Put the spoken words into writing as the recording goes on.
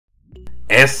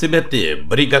SBT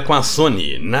briga com a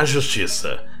Sony na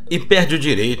Justiça e perde o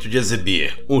direito de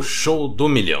exibir o show do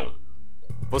Milhão.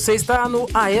 Você está no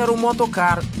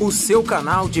AEROMOTOCAR, o seu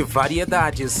canal de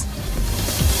variedades.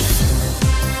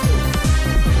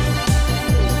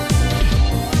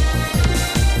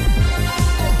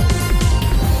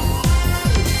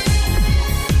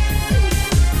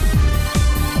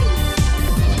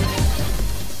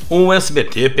 O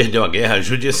SBT perdeu a guerra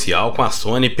judicial com a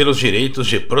Sony pelos direitos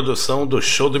de produção do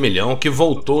show do Milhão, que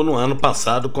voltou no ano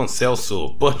passado com Celso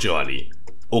Portiolli.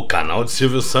 O canal de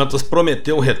Silvio Santos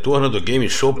prometeu o retorno do game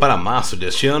show para março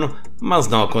deste ano, mas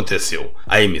não aconteceu.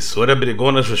 A emissora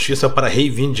brigou na justiça para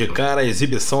reivindicar a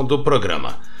exibição do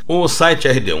programa. O site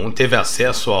RD1 teve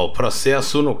acesso ao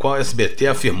processo no qual a SBT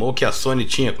afirmou que a Sony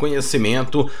tinha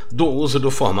conhecimento do uso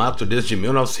do formato desde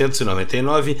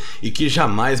 1999 e que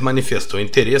jamais manifestou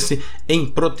interesse em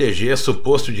proteger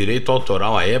suposto direito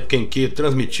autoral à época em que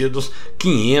transmitidos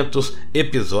 500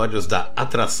 episódios da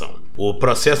atração. O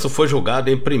processo foi julgado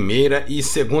em primeira e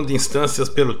segunda instâncias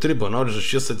pelo Tribunal de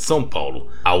Justiça de São Paulo.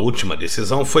 A última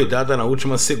decisão foi dada na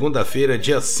última segunda-feira,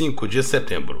 dia 5 de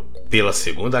setembro. Pela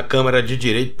segunda Câmara de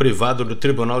Direito Privado do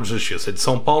Tribunal de Justiça de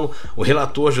São Paulo, o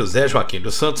relator José Joaquim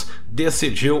dos Santos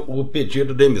decidiu o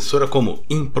pedido da emissora como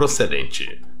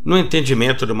improcedente. No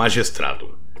entendimento do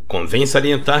magistrado, convém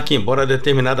salientar que, embora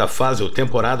determinada fase ou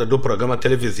temporada do programa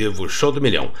televisivo Show do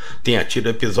Milhão tenha tido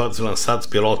episódios lançados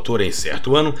pelo autor em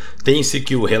certo ano, tem-se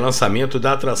que o relançamento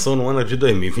da atração no ano de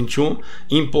 2021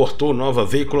 importou nova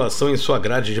veiculação em sua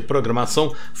grade de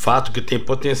programação, fato que tem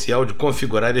potencial de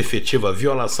configurar efetiva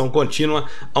violação contínua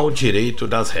ao direito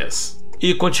das rés.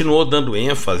 E continuou dando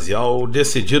ênfase ao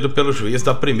decidido pelo juiz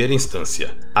da primeira instância.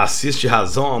 Assiste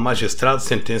razão ao magistrado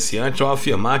sentenciante ao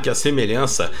afirmar que a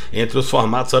semelhança entre os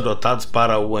formatos adotados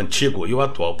para o antigo e o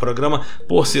atual programa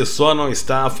por si só não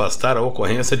está a afastar a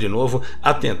ocorrência de novo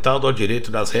atentado ao direito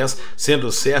das rés,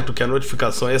 sendo certo que a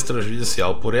notificação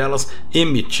extrajudicial por elas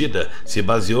emitida se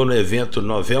baseou no evento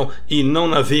novel e não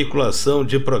na veiculação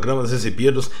de programas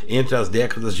exibidos entre as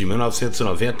décadas de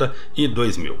 1990 e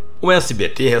 2000. O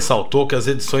SBT ressaltou que as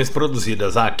edições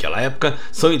produzidas àquela época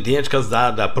são idênticas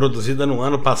da produzida no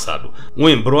ano passado. O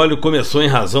imbróglio começou em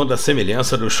razão da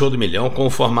semelhança do Show do Milhão com o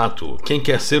formato Quem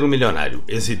Quer Ser um Milionário,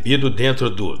 exibido dentro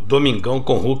do Domingão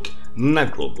com Hulk na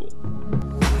Globo.